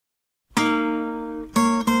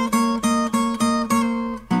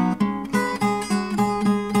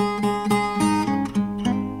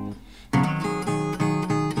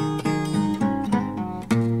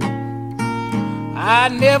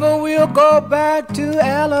never will go back to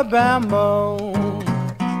Alabama.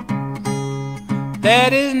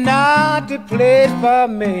 That is not the place for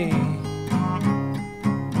me.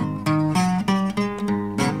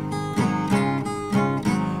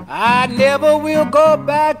 I never will go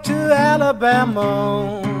back to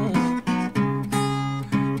Alabama.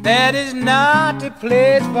 That is not the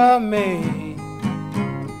place for me.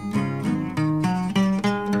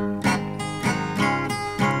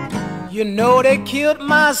 You know they killed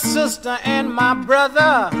my sister and my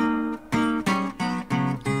brother,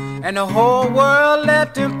 and the whole world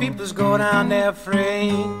let them peoples go down there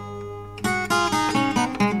free.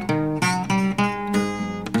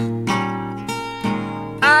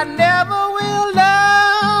 I never will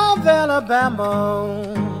love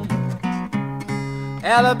Alabama.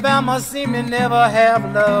 Alabama seem to never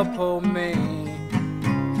have love for me.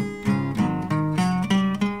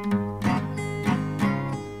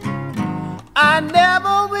 I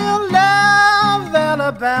never will love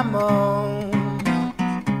Alabama.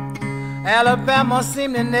 Alabama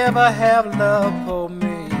seem to never have love for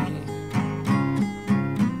me.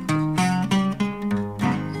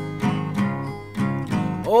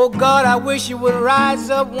 Oh God, I wish you would rise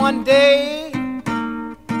up one day,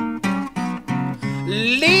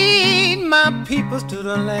 lead my peoples to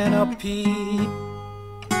the land of peace.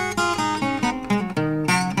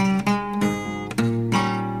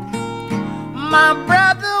 My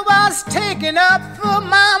brother was taken up for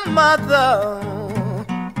my mother,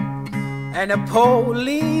 and the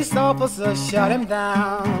police officer shot him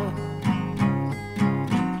down.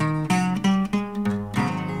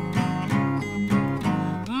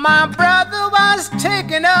 My brother was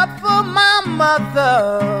taken up for my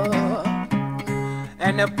mother,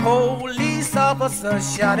 and the police officer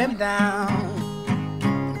shot him down.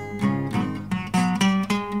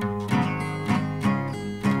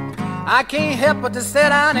 I can't help but to sit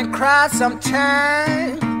down and cry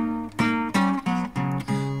sometimes.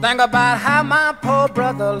 Think about how my poor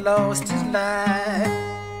brother lost his life.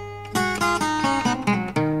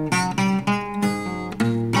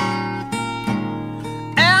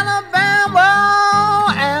 Alabama,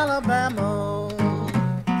 Alabama,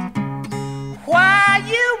 why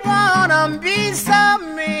you wanna be so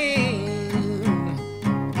mean?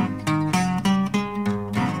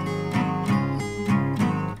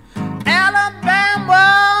 Alabama,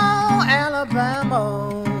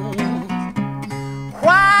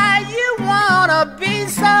 why you wanna be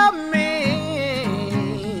so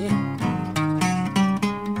mean?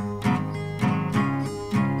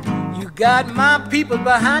 You got my people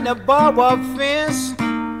behind the barbed wire fence.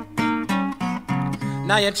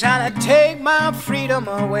 Now you're trying to take my freedom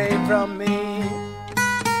away from me.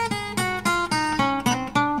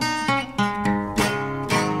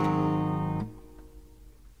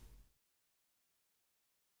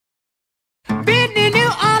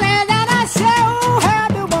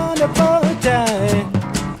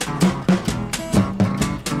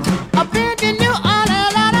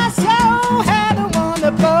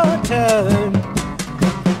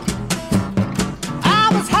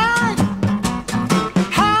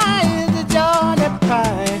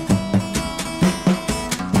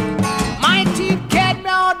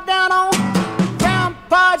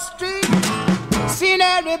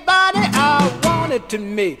 To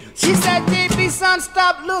me, she said, JB son,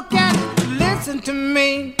 stop looking, listen to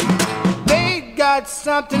me. They got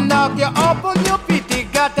something knock you off on your feet. They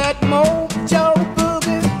got that mojo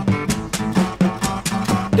boogie,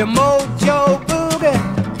 the mojo boogie.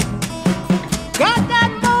 Got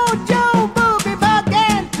that mojo boogie,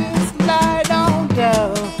 began to slide on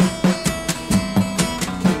down.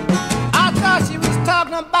 I thought she was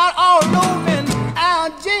talking about all over in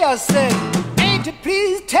Algiers. I said, ain't you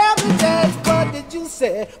please tell me that's what did you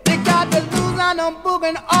say? They got the Louisiana boogie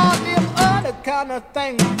and all them other kind of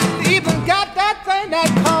things. They even got that thing that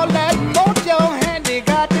call that mojo hand. They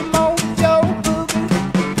got the mojo boogie,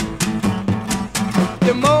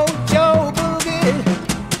 the mojo boogie.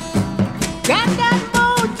 Got that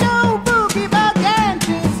mojo boogie, began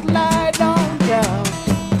to slide on down.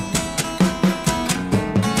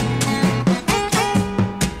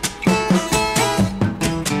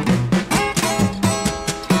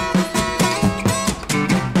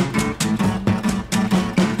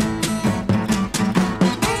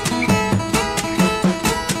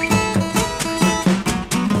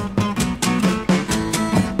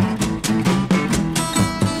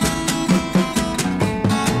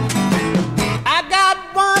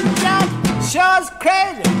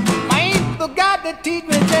 Crazy. My ain't forgot to teach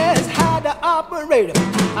me just how to operate them.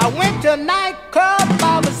 I went to a nightclub,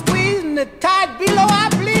 I was the tide below, I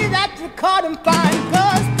believe that you caught him fine.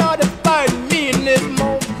 Cause started fighting me in this morning.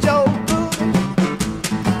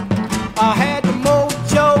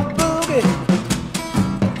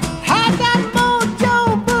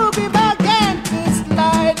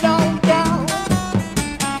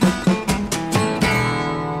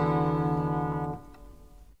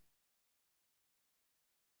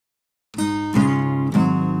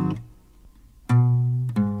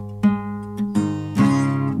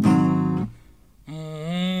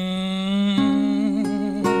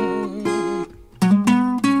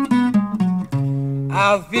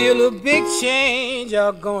 I feel a big change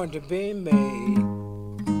are going to be made.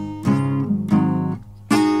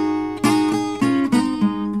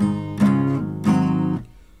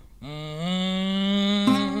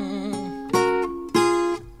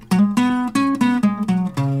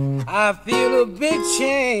 I feel a big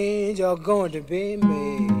change are going to be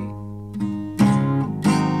made.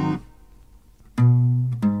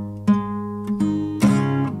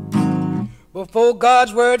 Before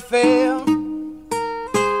God's word fell,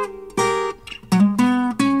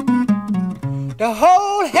 the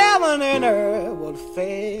whole heaven and earth will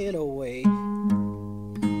fade away.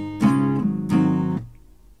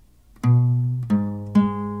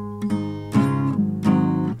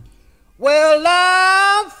 Well,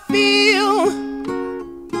 I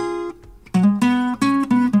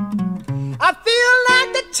feel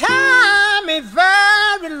like the time is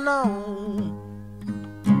very long.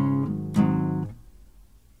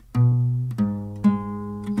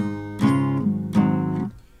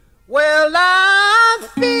 Well, I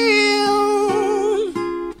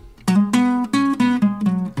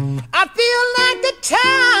feel like the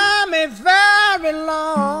time is very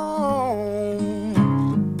long.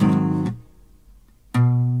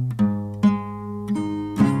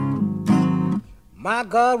 My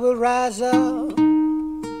God will rise up,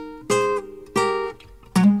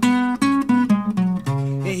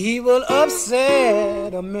 and He will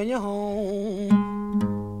upset a million homes.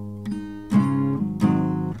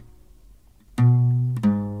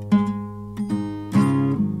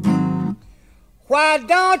 Why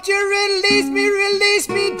don't you release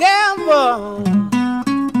me, devil?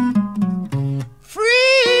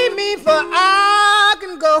 Free me, for I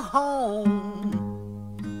can go home.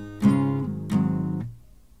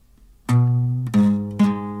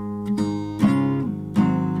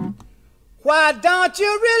 Why don't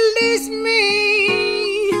you release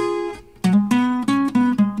me?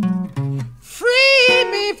 Free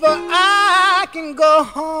me, for I can go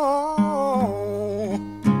home.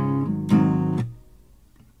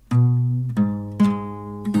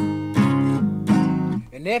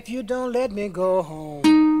 And if you don't let me go home,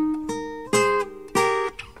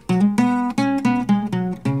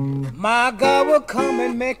 my God will come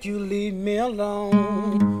and make you leave me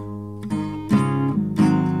alone.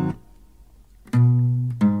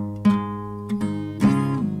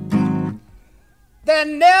 There's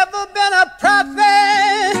never been a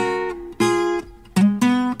prophet,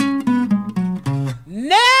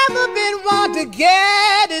 never been one to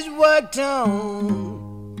get his work done.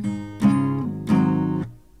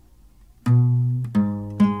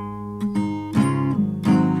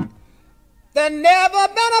 There's never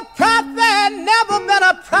been a prophet,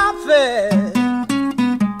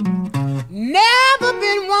 never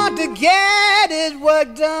been one to get his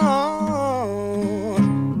work done.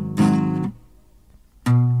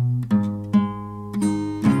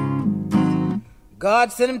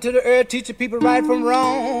 God sent him to the earth, teaching people right from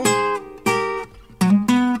wrong.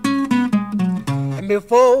 And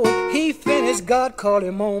before he finished, God called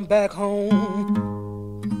him on back home.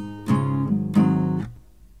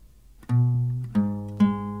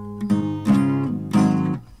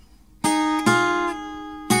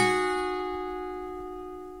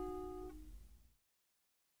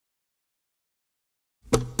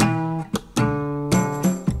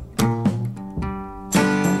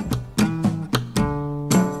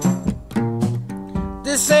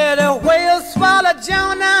 They said a whale swallowed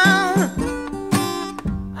Jonah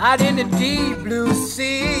out in the deep blue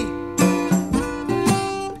sea.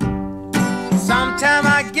 Sometime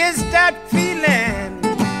I get that feeling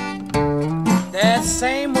that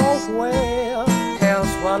same old whale has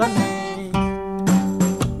swallowed me.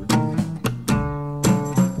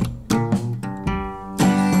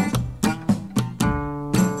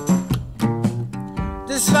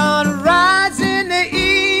 The sun rises in the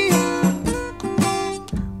east,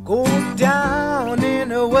 go down in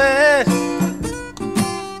the west.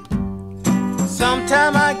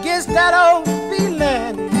 Sometime I get that old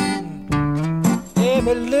feeling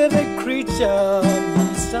every living creature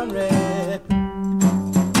needs some rest.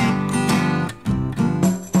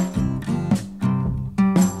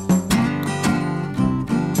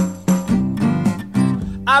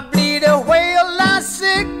 I bleed a whale I'm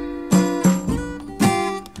sick,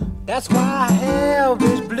 that's why I have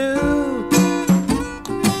this blue.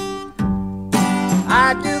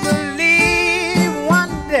 I do believe one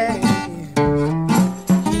day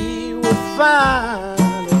he will find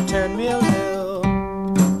and turn me loose.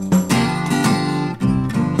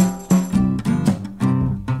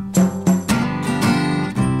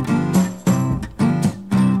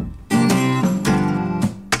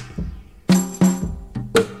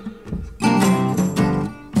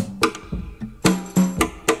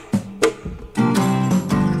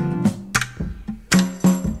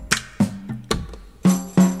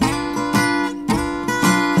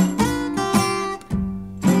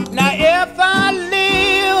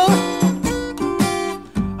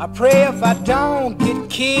 I pray if I don't get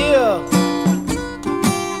killed.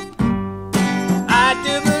 I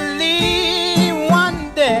do believe one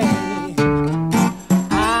day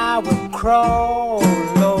I will crawl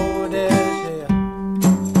over this hill.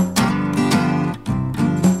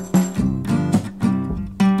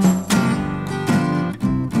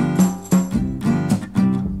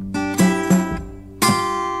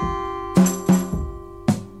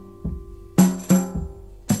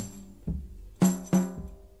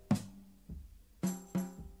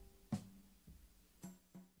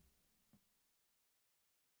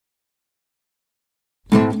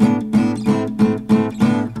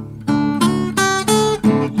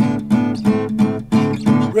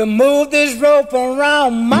 Remove this rope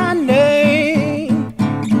around my neck.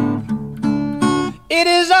 It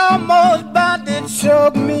is almost about to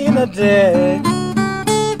choke me to death.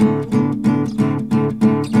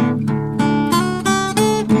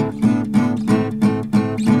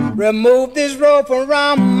 Remove this rope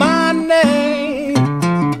around my neck.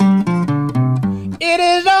 It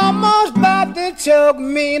is almost about to choke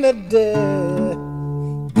me to death.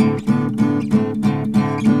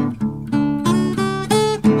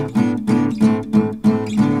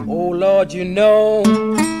 Lord, you know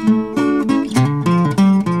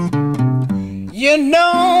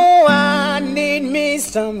I need me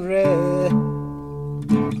some rest.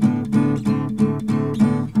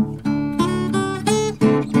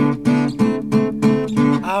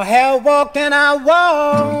 I have walked and I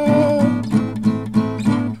walked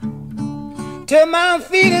till my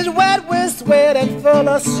feet is wet with sweat and full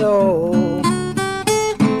of soul.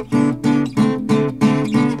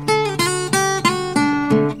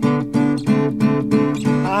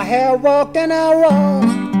 I have walked and I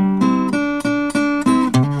walked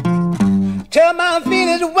till my feet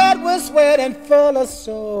is wet with sweat and full of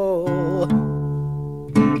soul.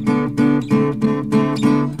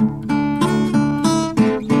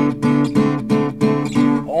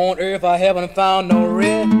 On earth I haven't found no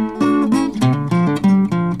rest,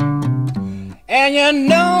 and you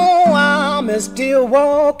know I'm still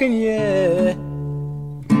walking, yeah.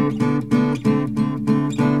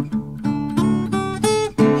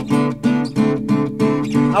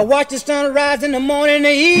 I watch the sun rise in the morning and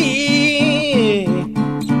eat.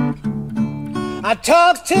 I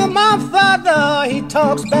talk to my father, he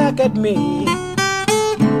talks back at me.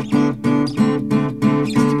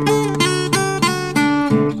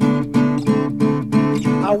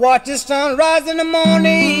 I watch the sun rise in the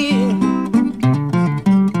morning.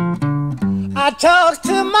 I talk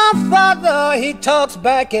to my father, he talks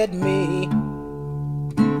back at me.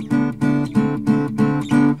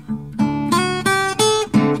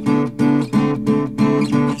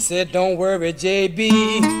 He said, don't worry, JB,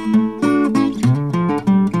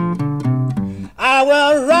 I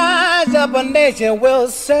will rise up, a nation will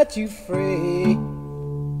set you free.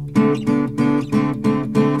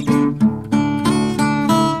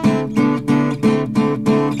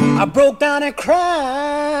 I broke down and cried.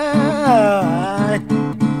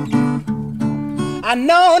 I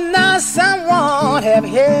know now someone have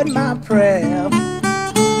heard my prayer.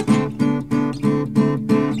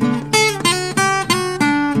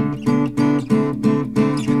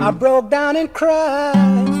 I broke down and cried.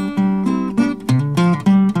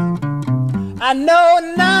 I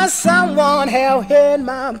know now someone have heard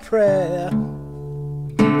my prayer.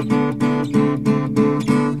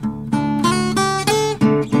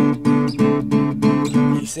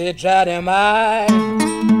 He said, dry them eyes,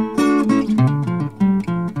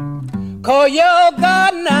 call your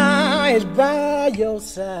God now is by your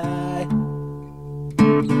side.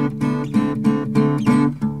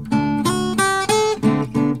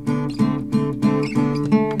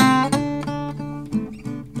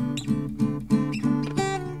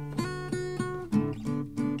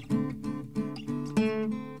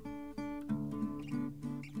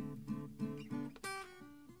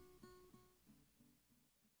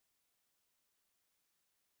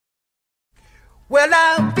 Well,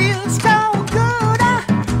 I feel so good, I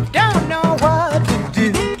don't know what to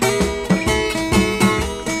do.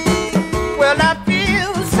 Well, I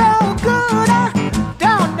feel so good, I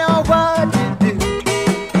don't know what to do.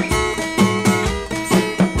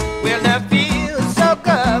 Well, I feel so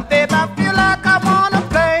good, babe, I feel like I wanna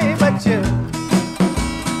play with you.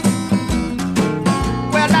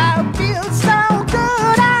 Well, I feel so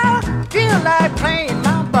good, I feel like playing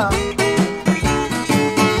my ball.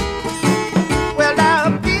 Well,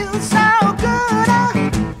 I feel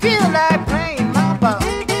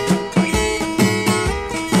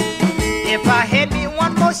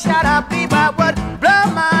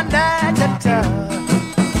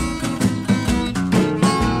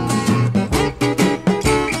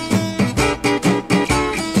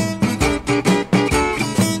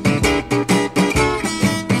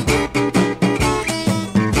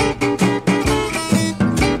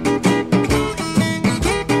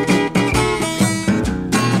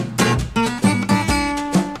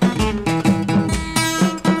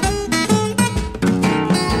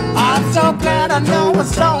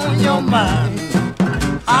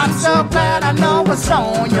what's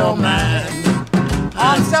on your mind.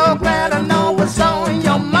 I'm so glad I know what's on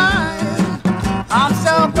your mind. I'm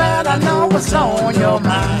so glad I know what's on your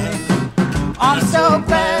mind. I'm so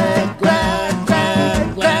glad, glad,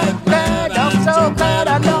 glad, glad, glad. I'm so glad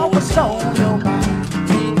I know what's on your mind.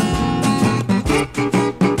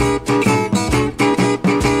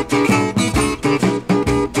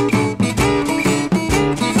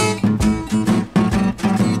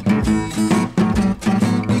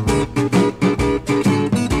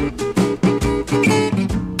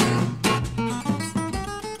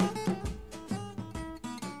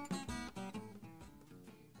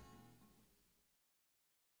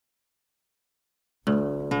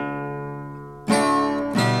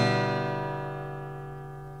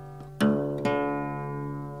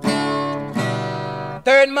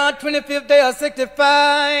 Third month, 25th day of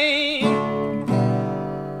 65.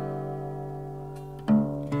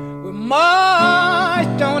 We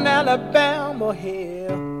marched on Alabama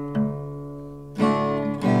Hill.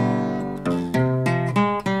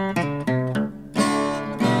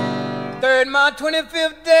 Third month,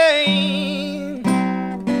 25th day.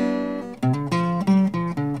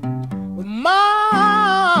 We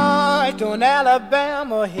marched on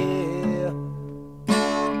Alabama Hill.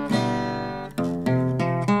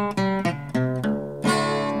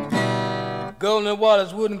 Golden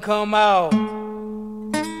waters wouldn't come out,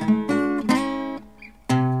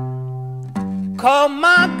 'cause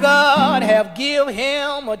my God have give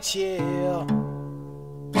him a chill.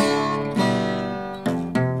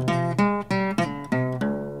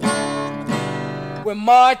 We're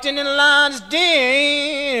marching in lines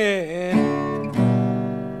then.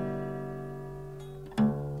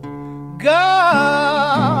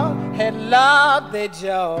 God had locked their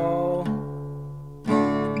jaw.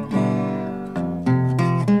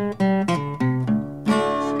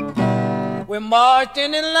 We're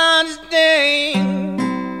marching in lines then.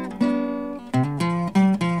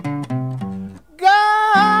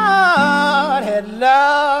 God had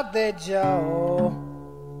locked their jaw.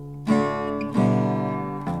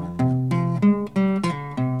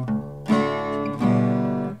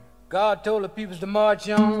 God told the people to march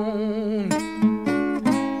on,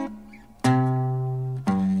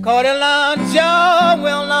 'cause the lion jaw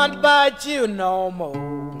will not bite you no more.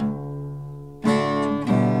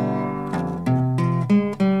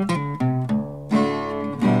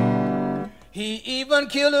 He even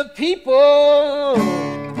killed the people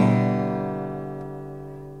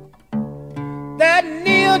that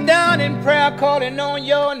kneel down in prayer calling on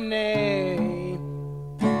your name.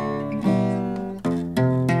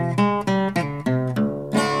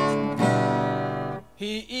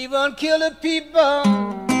 He even killed the people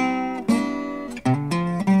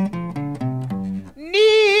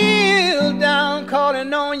kneel down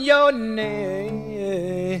calling on your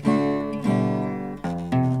name.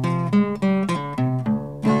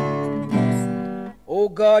 Oh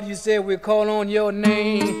God, you said we call on your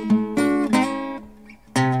name.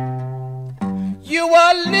 You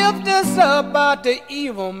will lift us up out the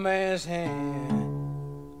evil man's hand.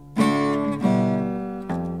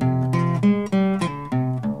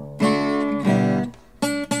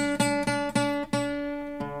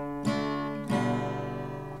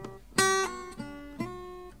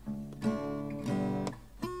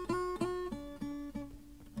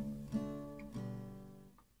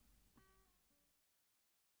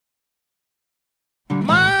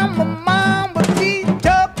 Mama, please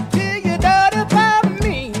talk to your daughter about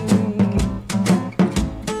me.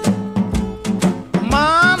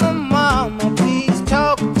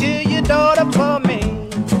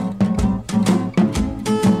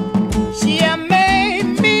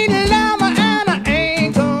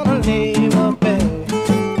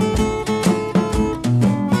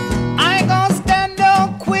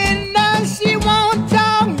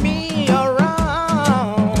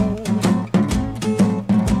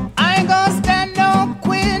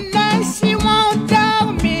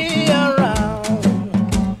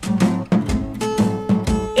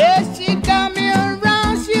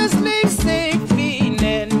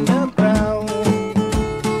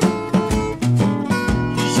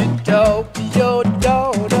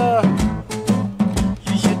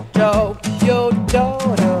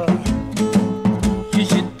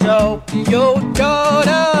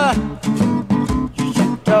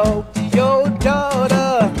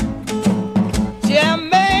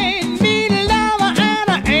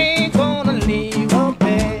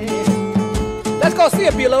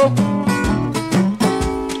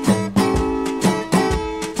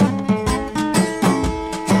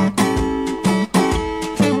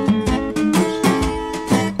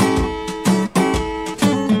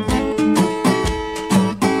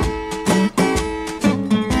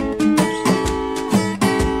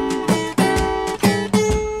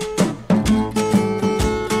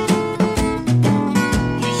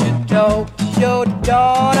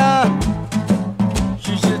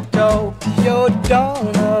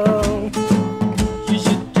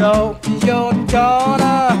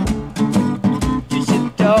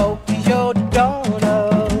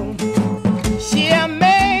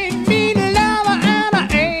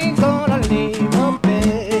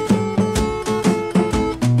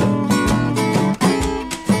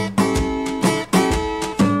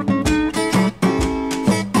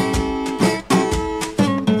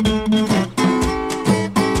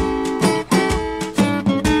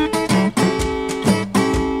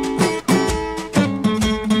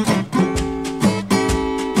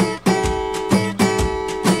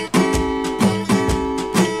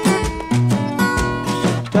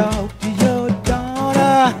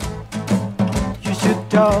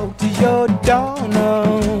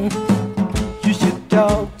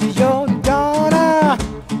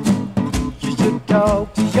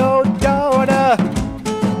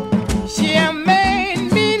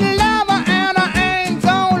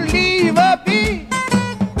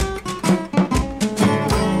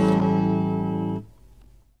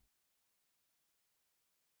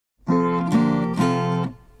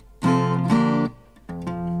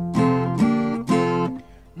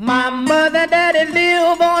 daddy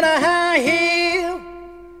lived on a high hill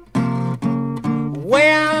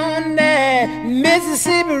way on that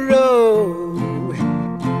Mississippi road.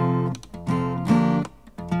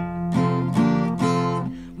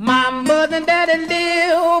 My mother and daddy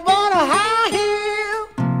lived on a high hill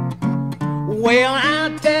way on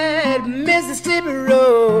out that Mississippi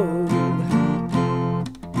road.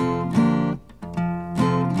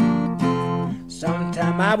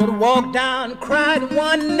 Sometime I would walk down and cry and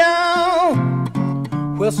wonder,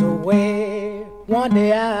 whistle where one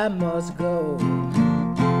day I must go.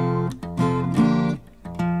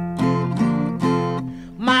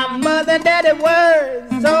 My mother and daddy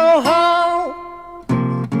worked so hard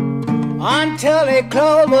until their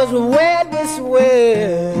clothes was wet with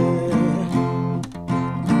sweat.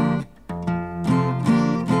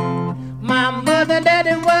 My mother and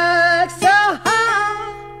daddy worked so hard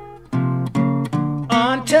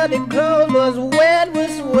until the clothes was wet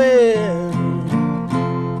with sweat.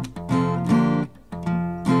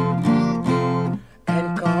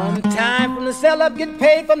 And come time from the seller get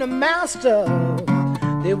paid from the master,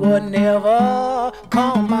 they would never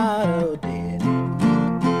come out of debt.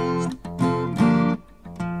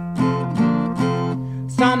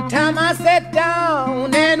 Sometime I sat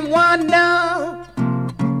down and wonder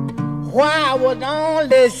why I was the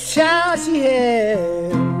only child she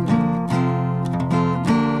had.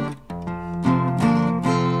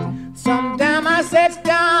 Sometime I sat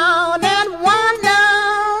down and wonder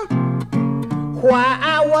why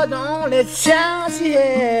I was the only child she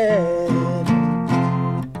had.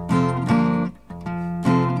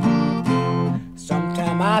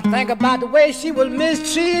 Sometime I think about the way she was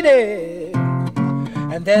mistreated,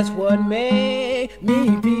 and that's what made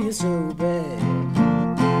me feel so bad.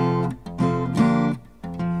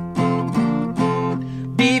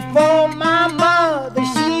 Before my mother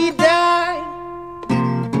she died,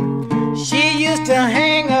 she used to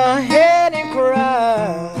hang her head and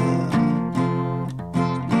cry.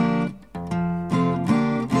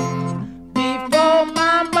 Before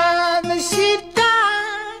my mother she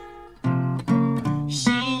died,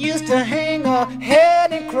 she used to hang her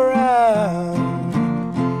head and cry.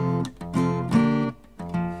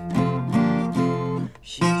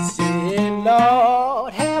 She said,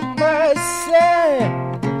 Lord, have mercy,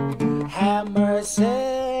 have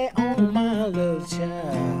mercy on my little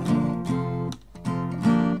child.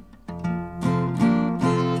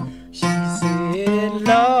 She said,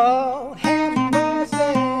 Lord, have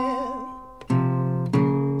mercy,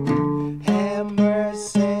 have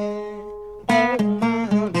mercy on my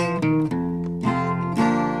little.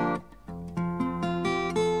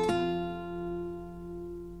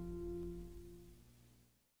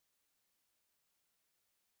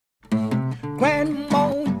 Grandma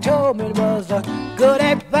told me it was a good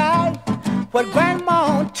advice. What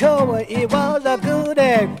Grandma told me it was a good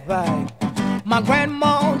advice. My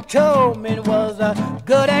grandma told me it was a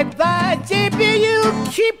good advice. If you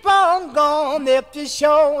keep on going, if you're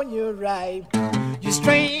showing you right, you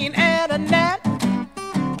strain at a gnat,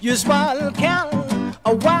 you swallow count.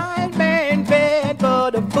 A wise man fed,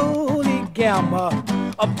 but a fool he gamble.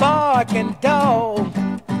 A barking dog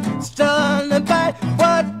stun the bite.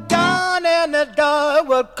 What done in the dark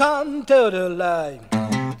will come to the light.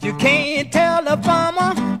 You can't tell a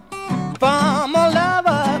farmer from a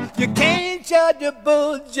lover. You can't judge a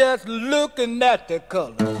bull just looking at the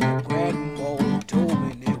color. Grandma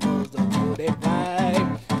told me it was a good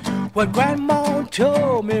advice. What Grandma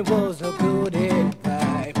told me was a good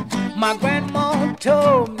advice. My grandma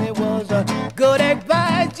told me it was a good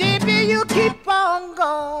advice. If you keep on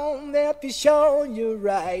going, they'll be showing you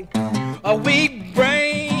right. A weak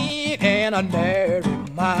brain and a narrow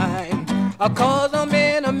mind cause a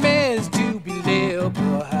man a mess to be left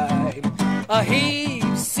behind. A heap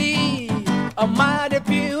see, a mighty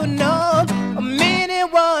few know. Many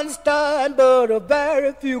ones start, but a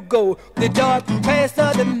very few go. The dark past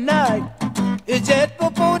of the night is just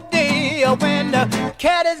before day. When the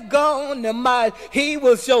cat is gone, the mice he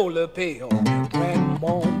will surely pay.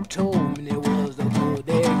 Grandma told me it was a good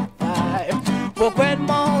advice. Well,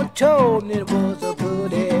 Grandma told me it was a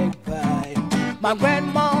good advice. My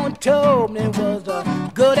grandma told me it was a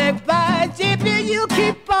good advice. If you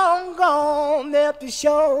keep on going, they'll be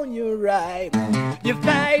showing you right. You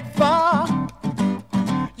fight for,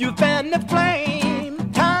 you fan the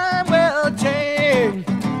flame. Time will change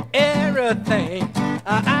everything.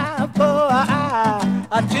 Eye for eye,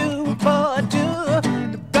 a tooth for a tooth.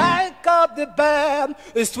 The back of the bad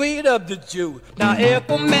is sweet of the Jew. Now if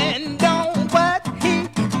a man don't what he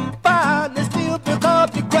find is still because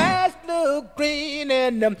the grass look green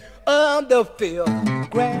and end of the field.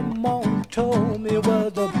 Grandma told me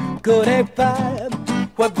was a good advice.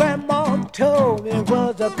 What Grandma told me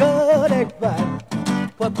was a good advice.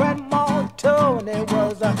 What Grandma told me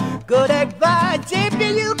was a good advice. If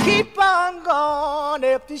you keep on going,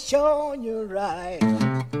 if it's showing you right.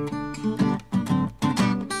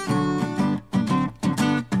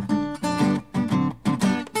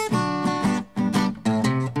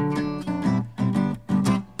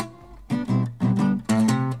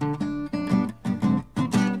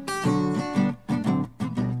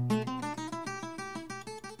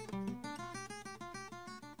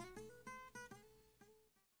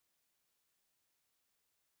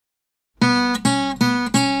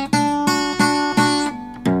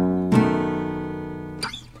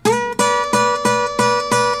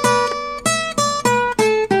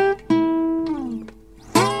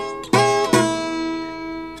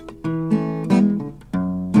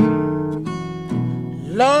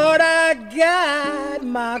 Lord, I got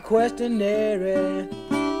my questionnaire.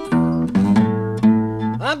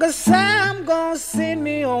 Uncle Sam gonna send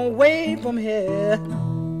me away from here.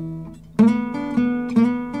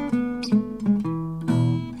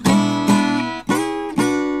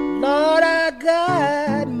 Lord, I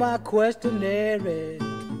got my questionnaire.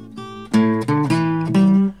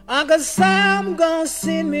 Uncle Sam gonna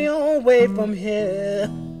send me away from here.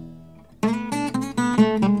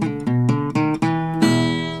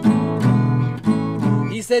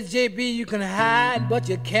 He said, JB, you can hide, but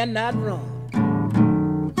you cannot run.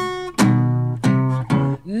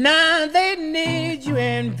 Now they need you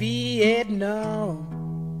in Vietnam.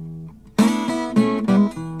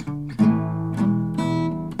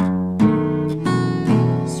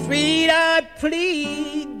 Sweetheart,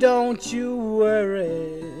 please don't you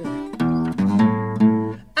worry.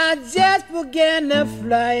 I just began to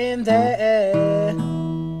fly in the air.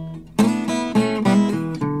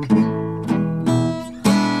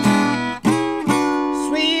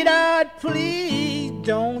 Sweetheart, please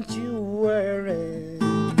don't you worry.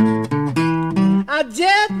 I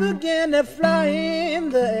just began to fly in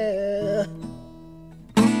the air.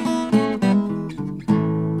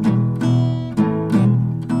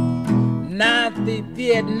 Now the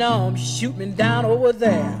Vietnam shoot me down over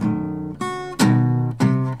there.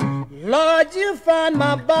 Lord, you find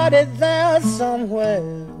my body there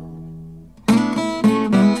somewhere.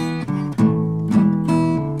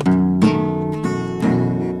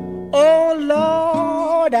 Oh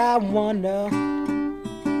Lord, I wonder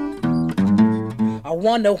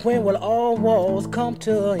when will all wars come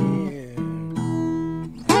to an end.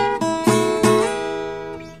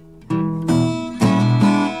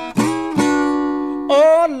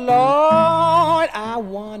 Oh Lord, I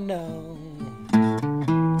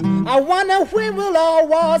wonder when will all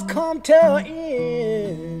wars come to an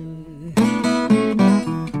end.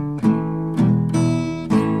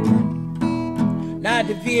 Now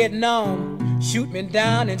the Vietnam shoot me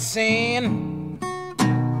down and saying,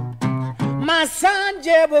 my son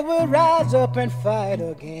Jebba will rise up and fight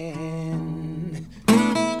again.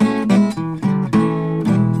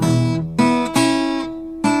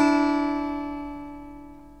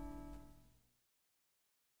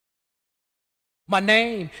 My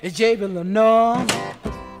name is J.B. Lenoir,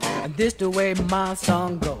 and this the way my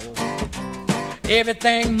song goes.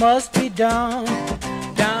 Everything must be done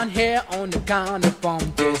down here on the county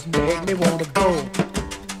farm. Just make me wanna go.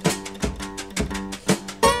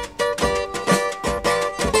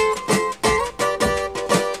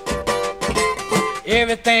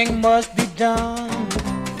 Everything must be done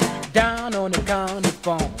down on the county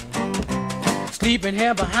farm. Sleeping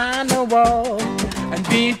here behind the wall and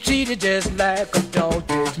being treated just like a dog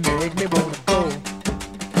just make me wanna go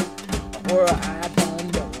where I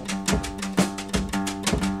don't know.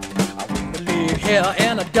 I wanna live here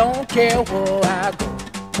and I don't care where I go.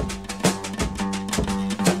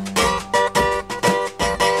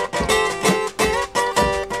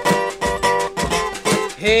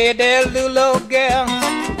 Hey there, little old girl,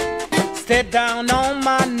 sit down on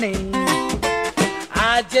my knee.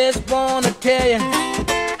 I just wanna tell you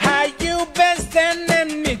how you been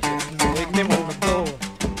standing me. Just make me wanna go.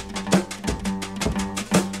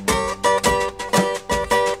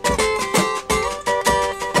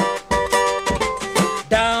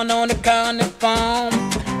 Down on the county farm,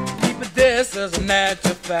 people, this is a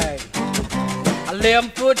natural fact.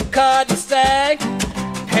 11-foot cotton sack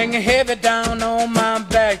hanging heavy down on my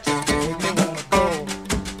back. Just